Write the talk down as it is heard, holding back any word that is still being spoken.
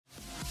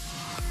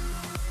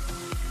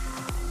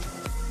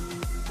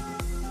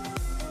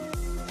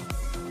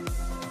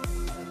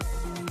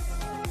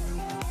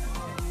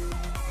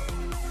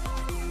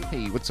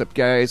What's up,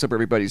 guys? Hope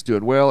everybody's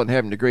doing well and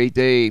having a great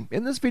day.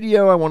 In this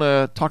video, I want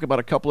to talk about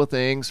a couple of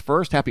things.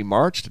 First, happy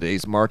March.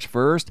 Today's March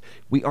 1st.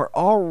 We are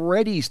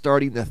already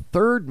starting the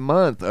third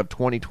month of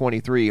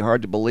 2023.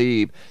 Hard to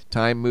believe.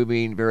 Time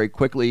moving very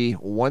quickly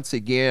once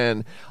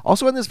again.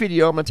 Also in this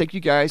video, I'm going to take you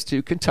guys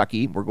to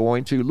Kentucky. We're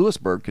going to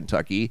Lewisburg,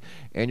 Kentucky,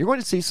 and you're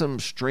going to see some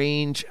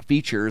strange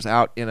features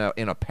out in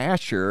a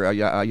pasture.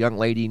 A young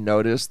lady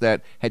noticed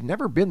that had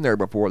never been there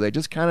before. They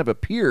just kind of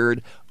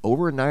appeared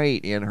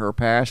overnight in her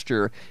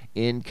pasture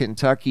in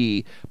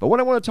Kentucky. But what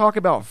I want to talk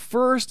about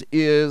first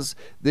is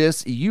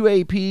this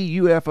UAP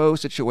UFO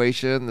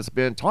situation that's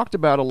been talked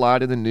about a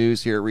lot in the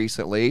news here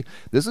recently.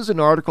 This is an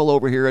article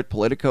over here at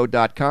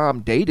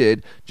Politico.com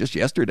dated just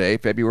yesterday,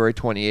 February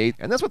 28th,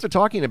 and that's what they're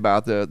talking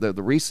about, the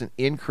recent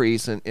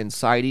increase in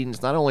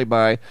sightings, not only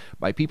by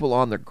people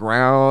on the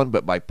ground,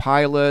 but by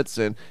pilots.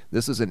 And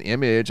this is an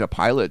image a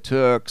pilot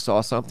took,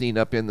 saw something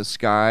up in the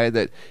sky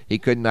that he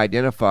couldn't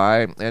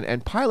identify,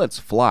 and pilots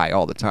fly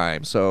all the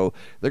time, so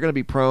they're going to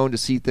be prone to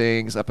see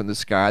things up in the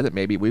sky that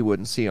maybe we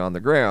wouldn't see on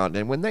the ground.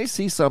 And when they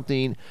see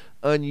something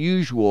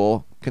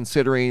unusual,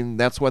 considering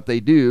that's what they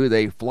do,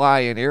 they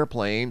fly in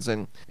airplanes,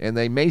 and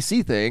they may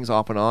see things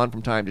off and on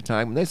from time to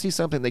time. When they see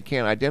something they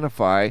can't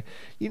identify,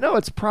 you know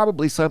it's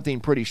probably something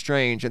pretty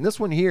strange. And this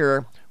one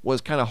here was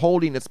kind of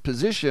holding its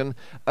position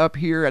up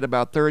here at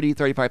about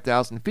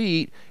 35,000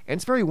 feet, and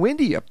it's very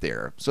windy up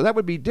there, so that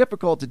would be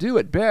difficult to do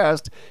at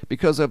best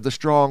because of the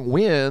strong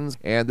winds.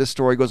 And this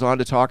story goes on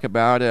to talk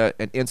about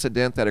an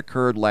incident that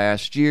occurred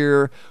last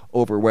year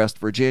over West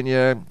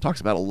Virginia.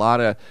 Talks about a lot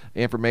of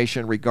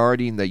information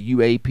regarding the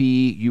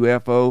UAP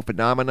UFO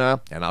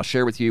phenomena, and I'll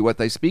share with you what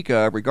they speak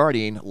of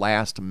regarding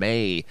last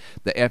May.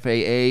 The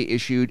FAA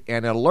issued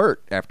an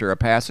alert after a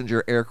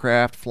passenger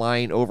aircraft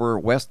flying over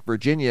West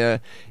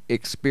Virginia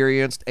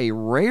experienced a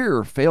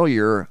rare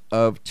failure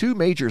of two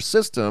major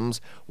systems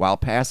while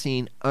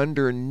passing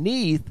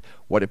underneath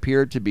what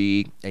appeared to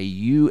be a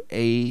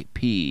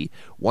UAP.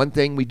 One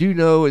thing we do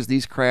know is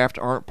these craft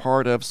aren't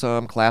part of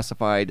some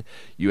classified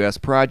U.S.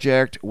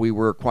 project. We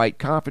were quite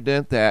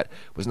confident that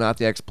was not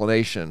the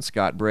explanation,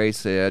 Scott Bray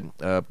said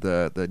of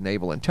the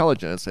Naval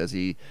Intelligence as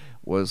he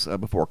was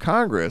before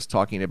Congress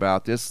talking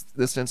about this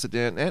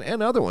incident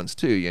and other ones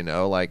too, you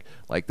know,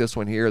 like this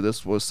one here.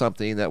 This was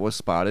something that was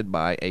spotted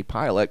by a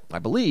pilot, I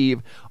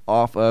believe,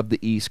 off of the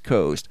East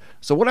Coast.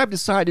 So what I've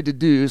decided to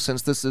do,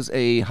 since this is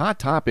a hot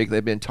topic,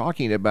 they've been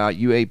talking about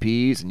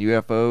UAPs and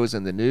UFOs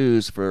in the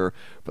news for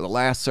the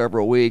last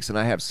several weeks, and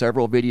I have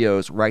several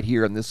videos right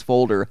here in this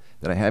folder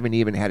that I haven't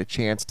even had a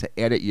chance to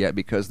edit yet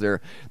because they're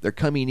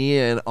coming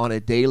in on a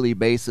daily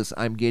basis.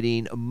 I'm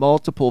getting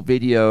multiple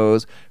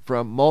videos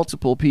from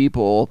multiple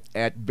people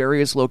at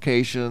various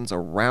locations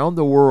around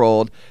the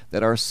world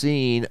that are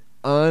seeing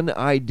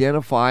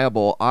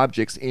unidentifiable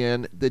objects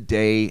in the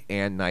day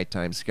and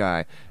nighttime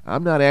sky.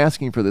 I'm not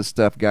asking for this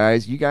stuff,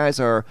 guys. You guys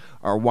are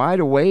wide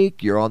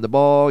awake, you're on the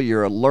ball,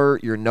 you're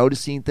alert, you're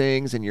noticing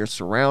things in your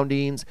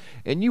surroundings,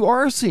 and you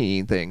are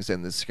seeing things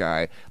in the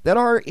sky that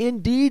are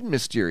indeed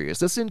mysterious.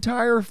 This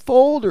entire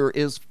folder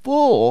is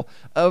full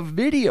of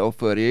video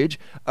footage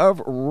of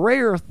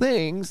rare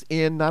things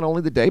in not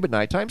only the day but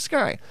nighttime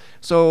sky.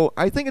 So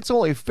I think it's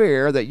only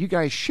fair that you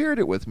guys shared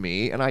it with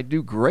me, and I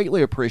do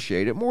greatly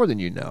appreciate it, more than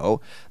you know,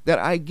 that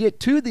I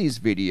get to these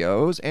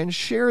videos and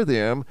share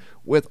them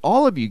with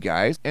all of you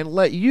guys and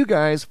let you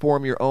guys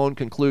form your own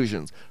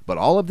conclusions. But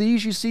all of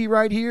these you see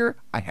right here,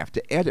 I have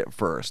to edit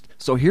first.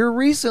 So here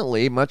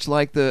recently, much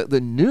like the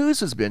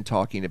news has been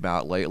talking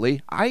about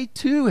lately, I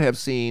too have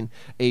seen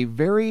a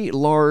very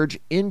large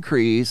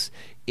increase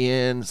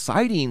in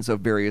sightings of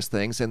various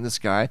things in the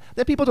sky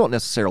that people don't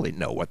necessarily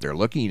know what they're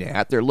looking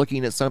at. They're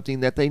looking at something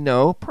that they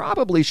know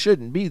probably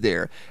shouldn't be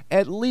there,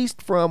 at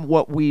least from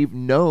what we've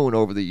known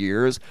over the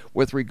years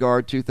with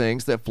regard to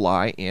things that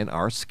fly in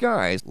our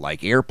skies,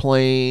 like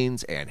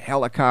airplanes and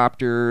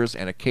helicopters,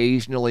 and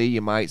occasionally you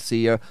might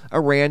see a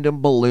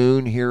random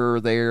balloon here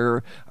or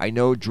there. I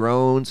know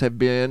drones have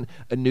been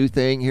a new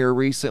thing here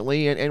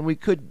recently, and we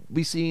could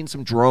be seeing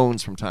some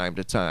drones from time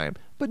to time.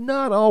 But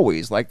not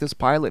always, like this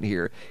pilot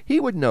here.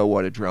 He would know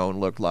what a drone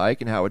looked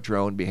like and how a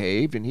drone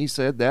behaved, and he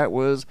said that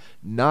was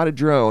not a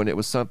drone. It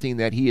was something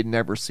that he had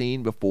never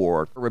seen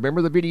before. Remember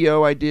the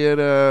video I did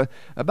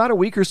about a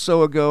week or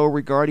so ago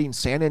regarding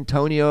San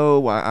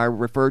Antonio? I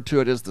referred to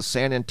it as the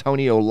San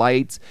Antonio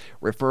Lights,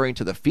 referring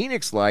to the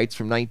Phoenix Lights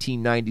from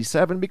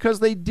 1997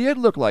 because they did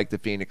look like the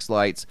Phoenix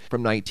Lights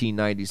from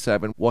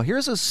 1997. Well,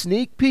 here's a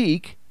sneak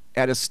peek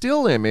at a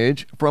still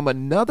image from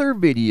another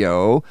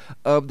video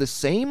of the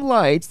same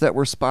lights that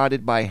were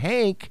spotted by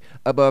Hank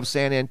above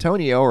San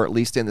Antonio, or at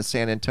least in the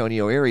San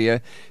Antonio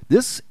area.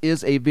 This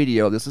is a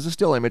video, this is a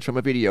still image from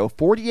a video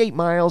 48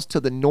 miles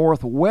to the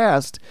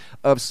northwest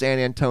of San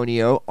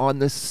Antonio on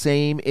the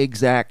same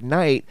exact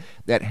night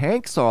that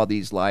Hank saw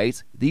these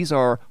lights. These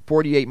are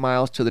 48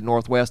 miles to the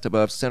northwest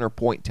above Center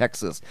Point,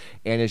 Texas.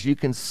 And as you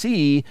can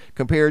see,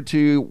 compared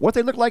to what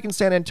they looked like in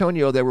San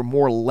Antonio, they were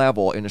more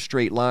level in a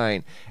straight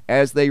line.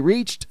 As they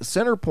reached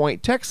Center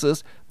Point,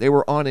 Texas, they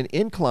were on an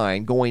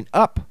incline going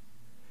up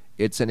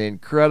It's an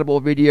incredible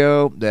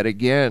video that,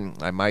 again,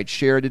 I might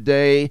share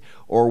today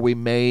or we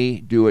may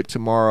do it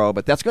tomorrow.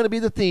 But that's going to be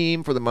the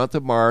theme for the month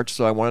of March,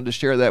 so I wanted to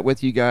share that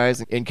with you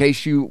guys in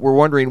case you were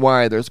wondering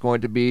why there's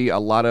going to be a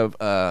lot of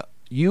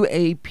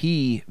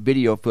UAP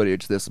video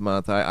footage this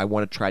month. I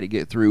want to try to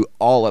get through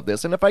all of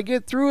this, and if I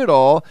get through it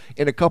all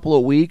in a couple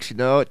of weeks,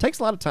 it takes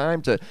a lot of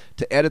time to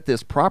edit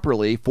this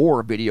properly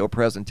for video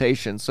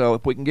presentation. So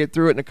if we can get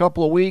through it in a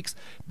couple of weeks,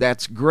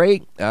 that's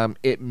great.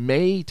 It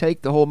may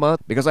take the whole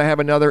month because I have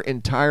another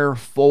entire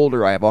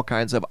folder. I have all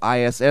kinds of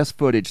ISS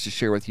footage to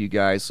share with you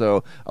guys,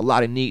 so a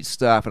lot of neat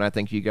stuff, and I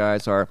think you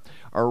guys are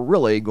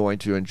really going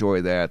to enjoy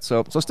that.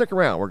 So stick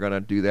around. We're going to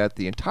do that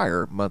the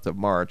entire month of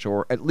March,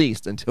 or at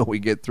least until we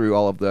get through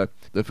all of the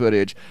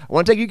footage. I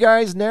want to take you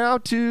guys now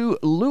to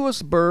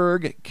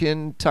Lewisburg,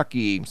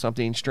 Kentucky.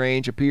 Something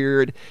strange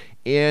appeared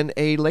in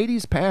a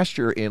lady's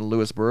pasture in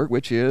Lewisburg,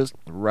 which is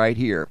right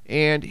here.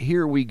 And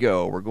here we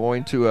go. We're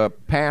going to a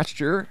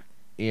pasture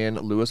in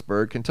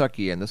Lewisburg,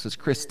 Kentucky, and this is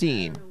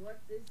Christine.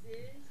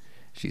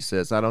 She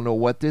says, I don't know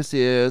what this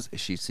is.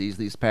 She sees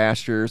these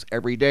pastures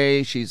every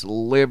day. She's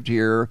lived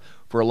here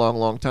for a long,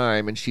 long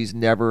time, and she's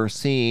never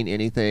seen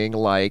anything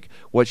like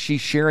what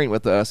she's sharing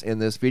with us in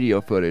this video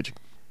footage.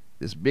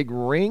 This big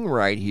ring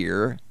right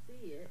here.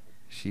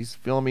 She's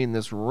filming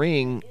this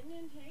ring.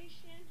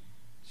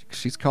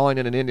 She's calling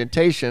it an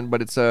indentation,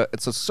 but it's a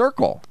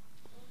circle.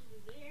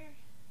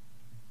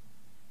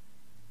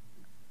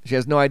 She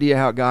has no idea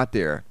how it got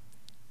there.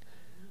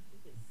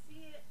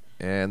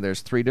 And there's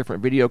 3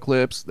 different video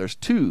clips. There's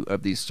 2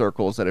 of these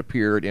circles that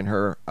appeared in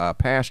her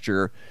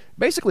pasture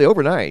basically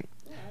overnight.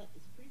 Yeah,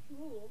 it's pretty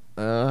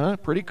cool.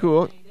 Pretty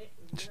cool.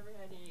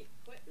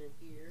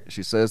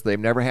 She says they've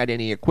never had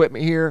any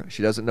equipment here.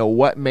 She doesn't know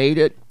what made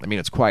it. I mean,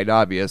 it's quite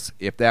obvious.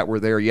 If that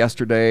were there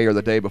yesterday or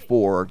the day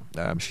before,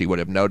 she would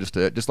have noticed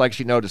it, just like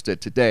she noticed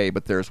it today.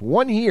 But there's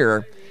one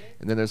here,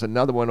 and then there's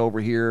another one over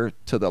here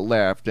to the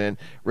left. And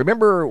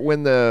remember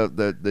when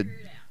the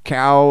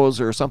cows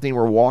or something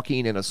were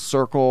walking in a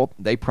circle,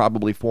 they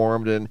probably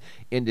formed an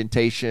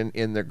indentation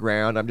in the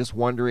ground. I'm just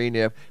wondering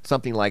if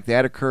something like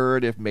that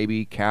occurred, if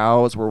maybe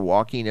cows were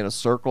walking in a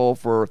circle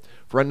for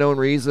unknown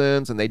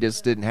reasons and they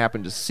just didn't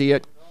happen to see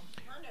it,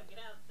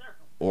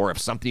 or if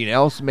something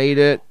else made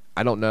it.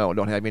 I don't know. I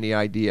don't have any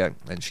idea.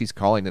 And she's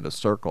calling it a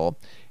circle.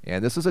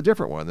 And this is a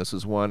different one. This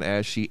is one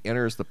as she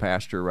enters the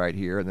pasture right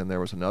here. And then there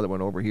was another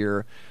one over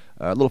here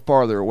a little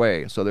farther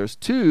away. So there's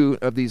 2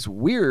 of these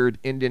weird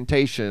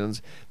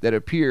indentations that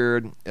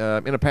appeared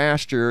in a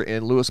pasture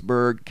in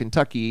Lewisburg,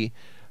 Kentucky,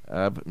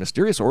 of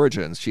mysterious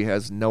origins. She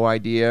has no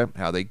idea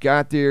how they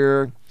got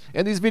there.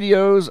 And these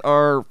videos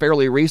are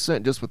fairly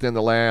recent, just within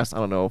the last,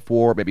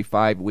 4, maybe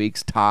 5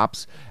 weeks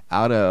tops,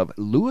 out of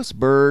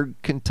Lewisburg,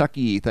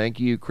 Kentucky. Thank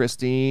you,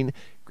 Christine.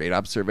 Great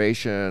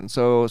observation.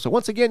 So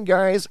once again,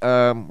 guys,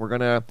 we're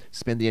going to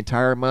spend the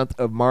entire month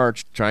of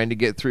March trying to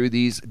get through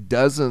these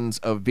dozens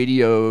of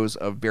videos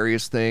of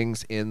various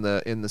things in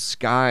the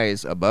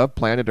skies above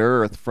planet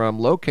Earth from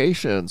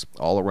locations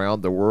all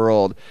around the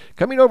world.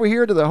 Coming over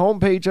here to the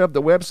homepage of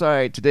the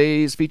website,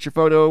 today's feature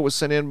photo was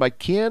sent in by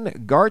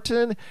Ken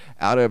Garton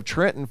out of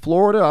Trenton,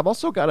 Florida. I've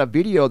also got a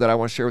video that I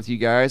want to share with you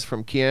guys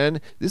from Ken.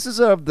 This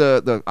is of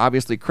the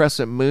obviously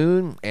crescent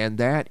moon, and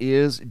that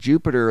is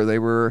Jupiter. They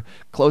were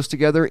close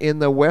together in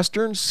the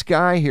western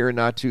sky here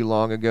not too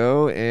long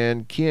ago,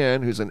 and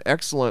Ken, who's an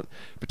excellent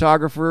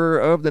photographer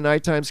of the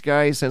nighttime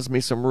sky, he sends me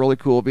some really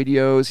cool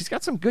videos. He's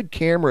got some good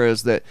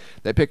cameras that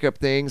pick up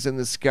things in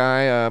the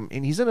sky,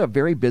 and he's in a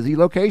very busy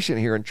location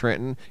here in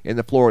Trenton in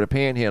the Florida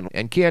Panhandle.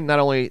 And Ken not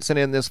only sent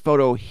in this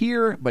photo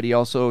here, but he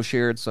also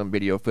shared some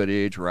video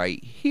footage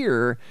right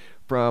here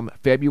from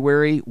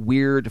February,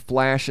 weird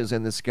flashes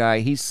in the sky.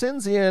 He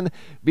sends in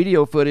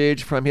video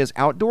footage from his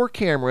outdoor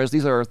cameras.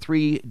 These are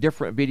 3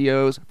 different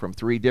videos from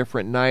 3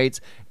 different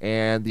nights,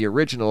 and the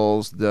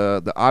originals,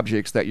 the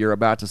objects that you're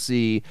about to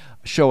see,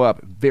 show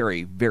up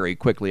very, very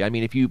quickly. I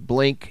mean, if you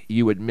blink,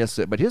 you would miss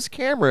it. But his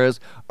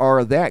cameras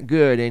are that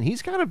good, and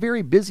he's got a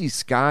very busy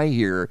sky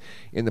here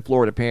in the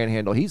Florida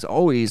Panhandle. He's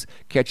always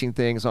catching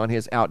things on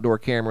his outdoor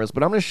cameras.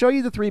 But I'm going to show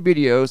you the 3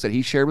 videos that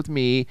he shared with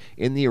me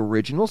in the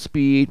original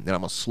speed, and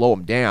I'm going to slow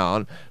them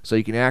down so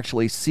you can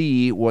actually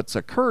see what's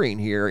occurring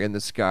here in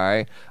the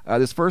sky.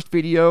 This first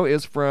video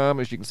is from,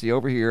 as you can see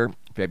over here,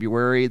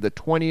 February the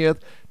 20th,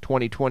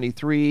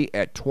 2023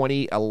 at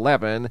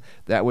 20:11.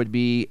 That would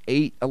be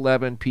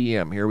 8:11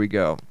 p.m. Here we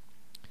go.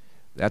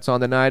 That's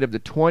on the night of the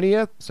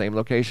 20th, same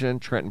location,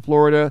 Trenton,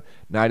 Florida.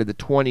 Night of the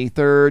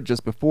 23rd,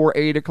 just before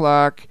 8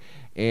 o'clock.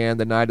 And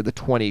the night of the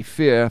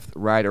 25th,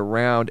 right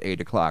around 8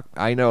 o'clock.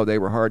 I know they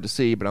were hard to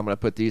see, but I'm going to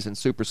put these in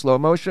super slow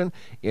motion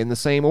in the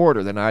same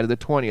order. The night of the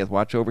 20th,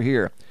 watch over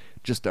here.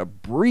 Just a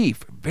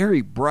brief,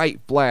 very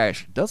bright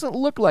flash. Doesn't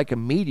look like a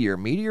meteor.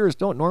 Meteors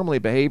don't normally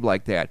behave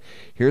like that.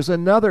 Here's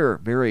another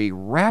very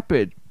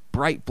rapid,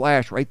 bright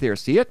flash right there.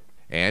 See it?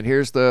 And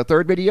here's the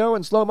third video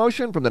in slow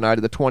motion from the night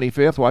of the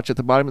 25th. Watch at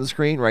the bottom of the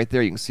screen right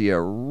there. You can see a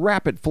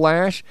rapid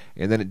flash,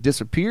 and then it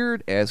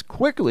disappeared as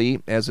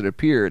quickly as it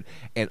appeared.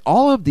 And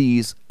all of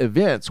these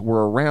events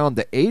were around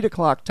the 8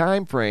 o'clock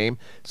time frame,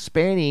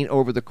 spanning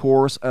over the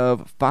course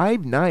of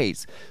 5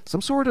 nights.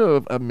 Some sort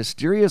of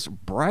mysterious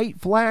bright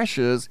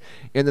flashes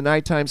in the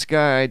nighttime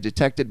sky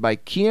detected by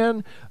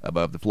Ken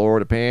above the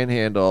Florida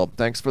Panhandle.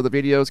 Thanks for the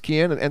videos,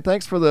 Ken, and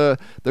thanks for the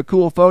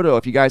cool photo.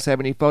 If you guys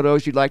have any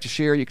photos you'd like to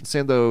share, you can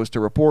send those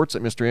to reports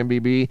at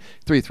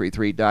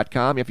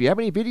MrMBB333.com. If you have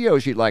any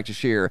videos you'd like to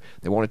share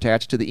that won't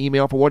attach to the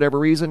email for whatever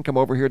reason, come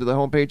over here to the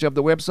homepage of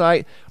the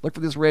website. Look for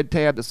this red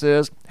tab that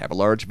says Have a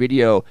Large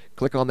Video.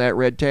 Click on that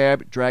red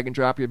tab, drag and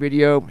drop your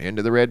video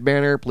into the red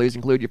banner. Please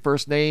include your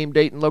first name,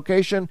 date, and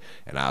location,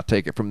 and I'll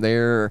take it from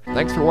there.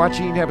 Thanks for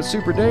watching. Have a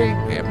super day,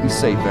 and be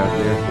safe out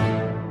there.